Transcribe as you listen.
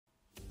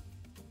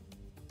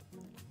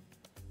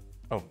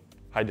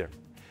Hi there,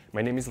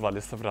 my name is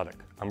Vladislav Radak.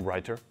 I'm a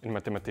writer and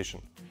mathematician.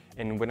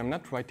 And when I'm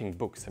not writing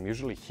books, I'm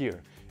usually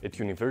here at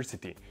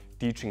university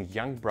teaching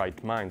young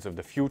bright minds of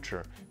the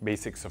future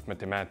basics of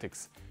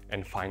mathematics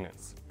and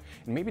finance.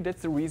 And maybe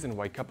that's the reason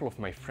why a couple of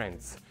my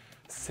friends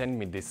sent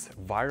me this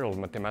viral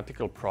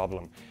mathematical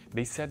problem.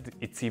 They said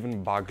it's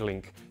even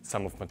boggling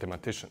some of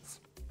mathematicians.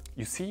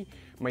 You see,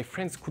 my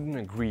friends couldn't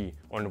agree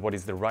on what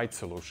is the right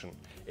solution,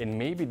 and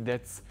maybe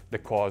that's the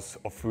cause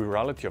of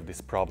virality of this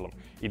problem.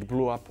 It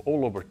blew up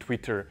all over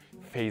Twitter,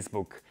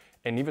 Facebook,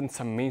 and even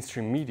some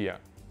mainstream media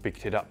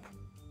picked it up.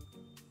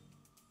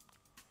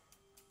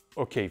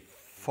 Okay,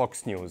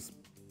 Fox News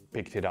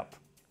picked it up.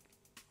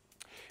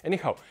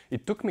 Anyhow,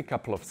 it took me a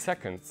couple of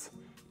seconds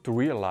to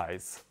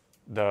realize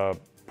the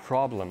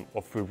problem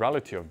of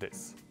virality of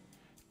this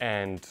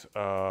and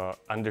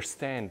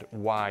understand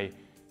why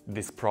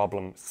this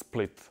problem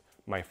split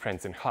my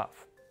friends in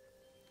half.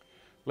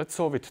 Let's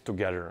solve it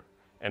together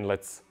and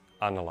let's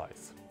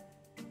analyze.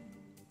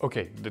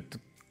 Okay, the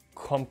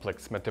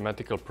complex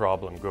mathematical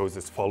problem goes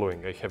as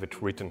following. I have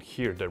it written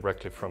here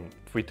directly from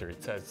Twitter.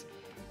 It says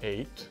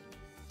 8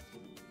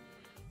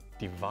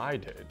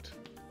 divided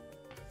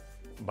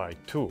by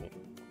 2,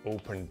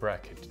 open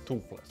bracket,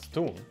 2 plus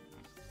 2.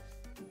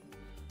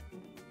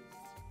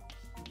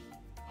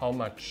 How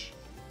much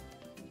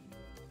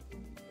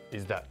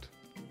is that?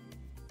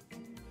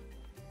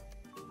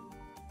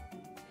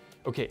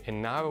 Okay,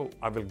 and now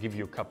I will give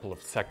you a couple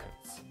of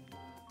seconds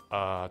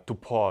to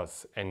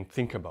pause and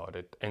think about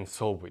it and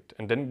solve it.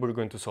 And then we're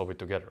going to solve it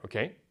together,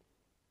 okay?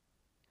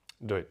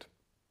 Do it.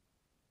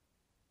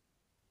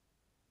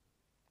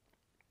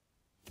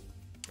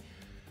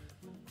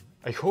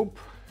 I hope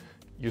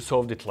you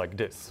solved it like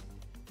this.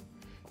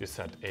 You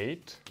said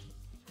 8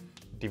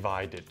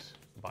 divided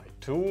by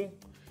 2,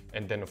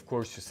 and then of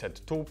course you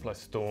said 2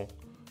 plus 2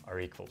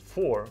 are equal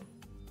 4.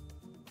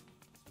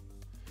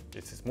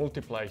 This is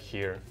multiply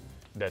here.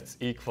 That's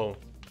equal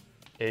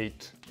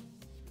 8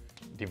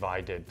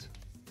 divided,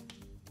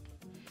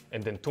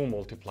 and then 2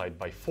 multiplied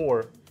by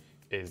 4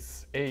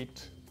 is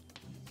 8.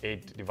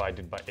 8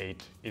 divided by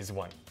 8 is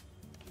 1.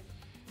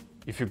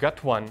 If you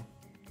got 1,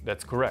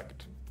 that's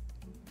correct.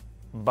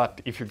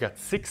 But if you got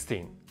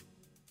 16,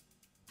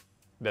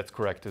 that's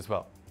correct as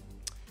well.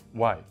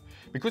 Why?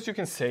 Because you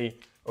can say,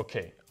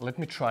 okay, let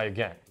me try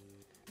again,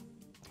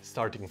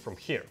 starting from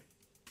here.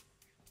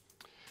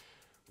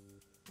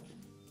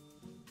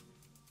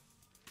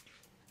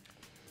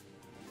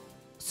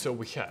 So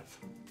we have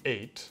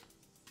 8,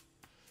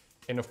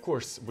 and of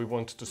course we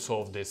want to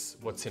solve this,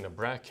 what's in a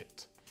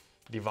bracket,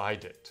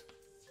 divided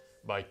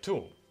by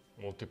 2,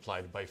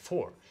 multiplied by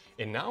 4.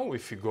 And now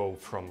if you go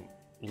from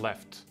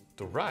left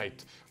to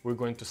right, we're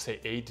going to say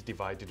 8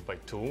 divided by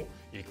 2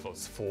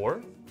 equals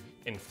 4,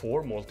 and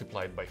 4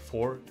 multiplied by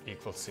 4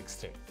 equals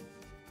 16.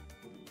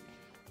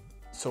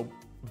 So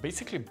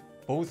basically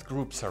both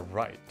groups are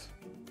right.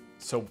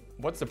 So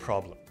what's the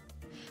problem?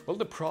 Well,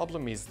 the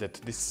problem is that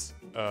this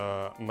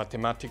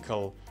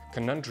mathematical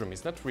conundrum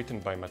is not written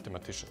by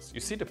mathematicians.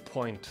 You see, the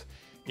point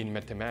in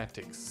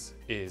mathematics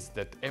is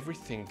that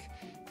everything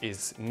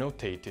is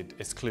notated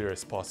as clear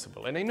as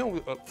possible. And I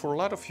know for a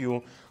lot of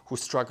you who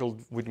struggled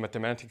with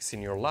mathematics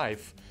in your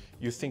life,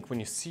 you think when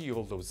you see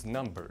all those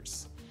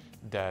numbers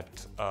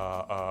that,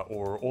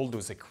 or all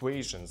those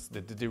equations,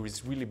 that there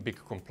is really big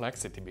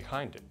complexity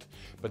behind it.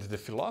 But the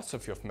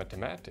philosophy of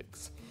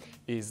mathematics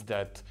is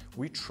that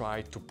we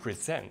try to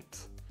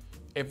present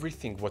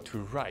everything what we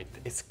write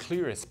as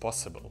clear as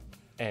possible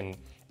and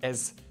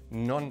as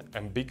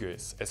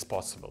non-ambiguous as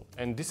possible.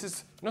 And this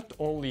is not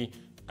only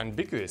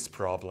ambiguous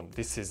problem,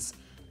 this is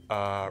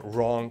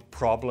wrong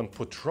problem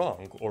put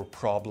wrong or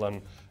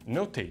problem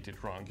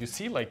notated wrong. You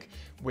see, like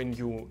when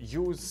you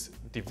use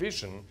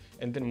division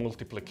and then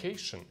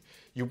multiplication,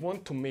 you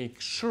want to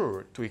make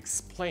sure to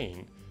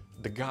explain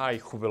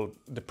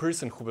the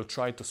person who will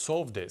try to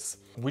solve this,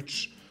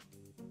 which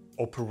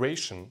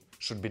operation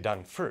should be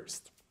done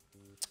first.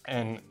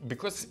 And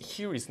because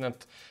here is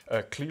not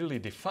clearly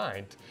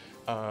defined,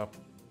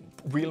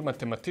 real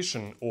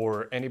mathematician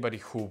or anybody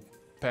who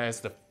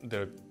passed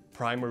the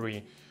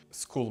primary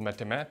school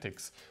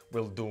mathematics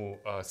will do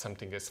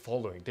something as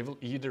following. They will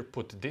either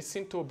put this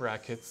into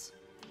brackets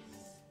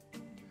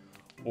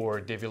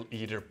or they will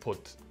either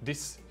put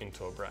this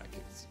into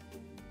brackets.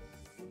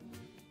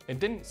 And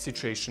then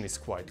situation is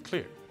quite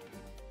clear.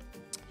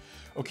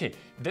 Okay,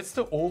 that's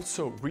the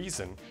also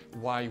reason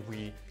why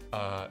we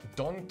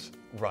don't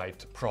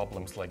write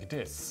problems like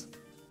this.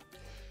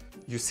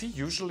 You see,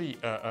 usually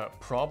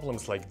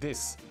problems like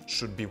this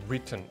should be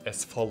written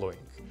as following.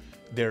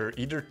 There are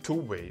either two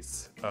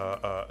ways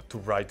to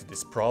write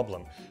this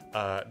problem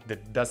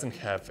that doesn't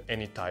have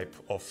any type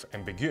of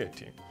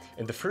ambiguity.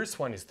 And the first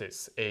one is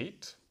this,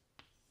 8,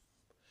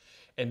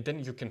 and then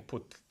you can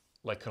put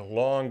like a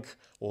long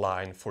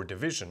line for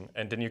division,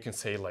 and then you can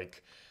say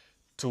like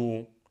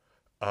 2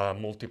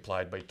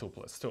 multiplied by 2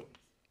 plus 2.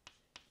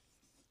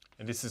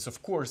 And this is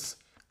of course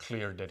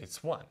clear that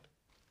it's 1.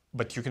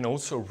 But you can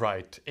also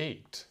write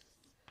 8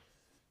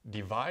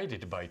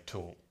 divided by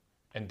 2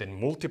 and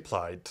then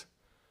multiplied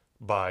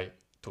by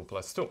 2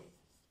 plus 2.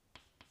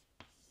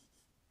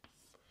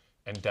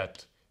 And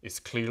that is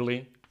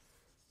clearly,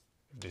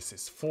 this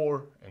is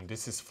 4 and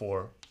this is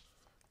 4,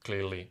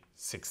 clearly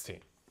 16.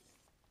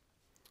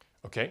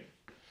 Okay?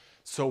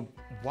 So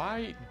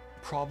why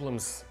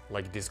problems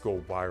like this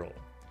go viral?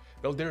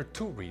 Well, there are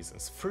two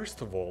reasons.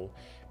 First of all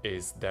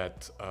is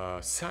that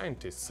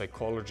scientists,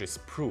 psychologists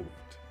proved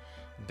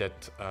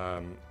that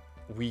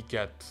we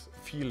get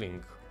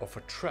feeling of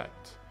a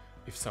threat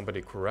if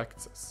somebody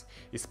corrects us,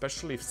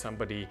 especially if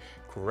somebody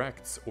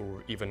corrects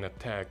or even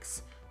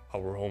attacks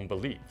our own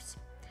beliefs.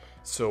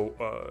 So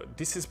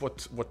this is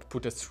what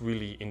put us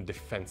really in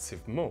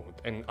defensive mode,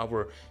 and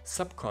our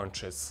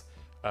subconscious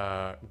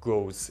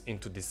goes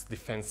into this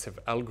defensive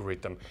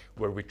algorithm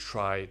where we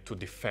try to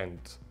defend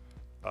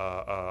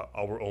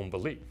our own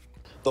belief.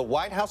 The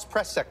White House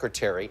press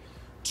secretary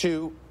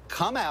to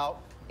come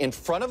out in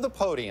front of the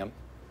podium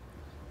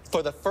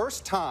for the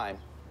first time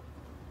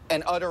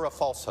and utter a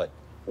falsehood.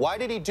 Why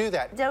did he do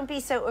that? Don't be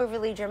so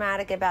overly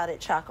dramatic about it,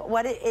 Chuck.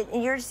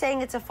 You're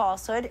saying it's a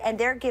falsehood, and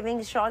they're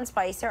giving, Sean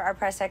Spicer, our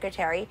press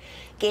secretary,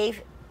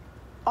 gave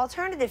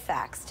alternative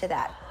facts to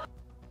that.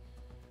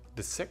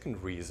 The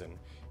second reason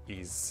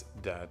is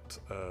that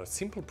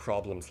simple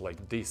problems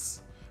like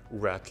this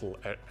rattle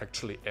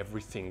actually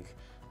everything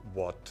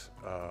what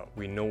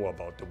we know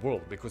about the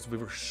world, because we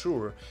were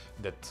sure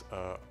that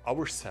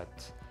our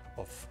set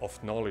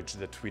of knowledge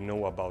that we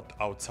know about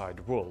outside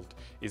world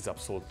is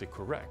absolutely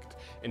correct,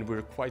 and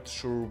we're quite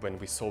sure when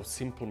we solve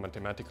simple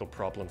mathematical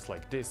problems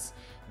like this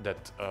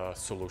that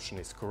solution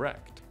is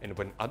correct, and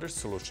when other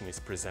solution is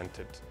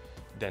presented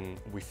then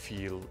we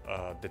feel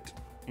that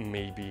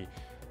maybe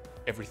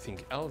everything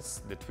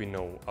else that we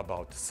know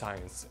about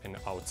science and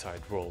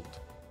outside world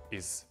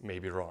is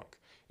maybe wrong.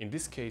 In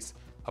this case,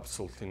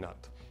 absolutely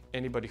not.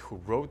 Anybody who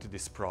wrote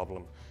this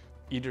problem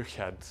either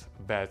had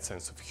bad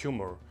sense of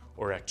humor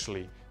or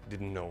actually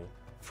didn't know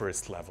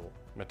first level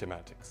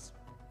mathematics.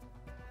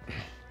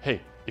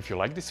 Hey, if you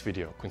like this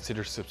video,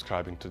 consider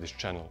subscribing to this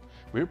channel.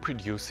 We're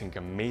producing an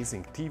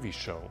amazing TV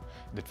show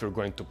that we're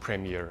going to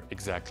premiere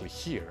exactly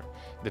here,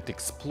 that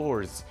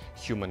explores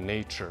human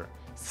nature,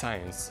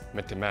 science,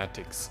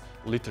 mathematics,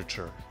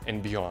 literature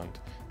and beyond,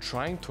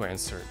 trying to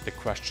answer the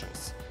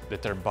questions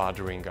that are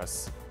bothering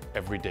us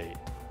every day,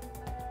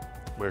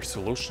 where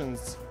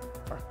solutions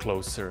are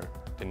closer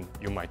than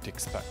you might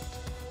expect.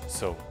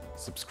 So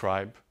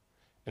subscribe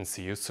and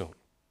see you soon.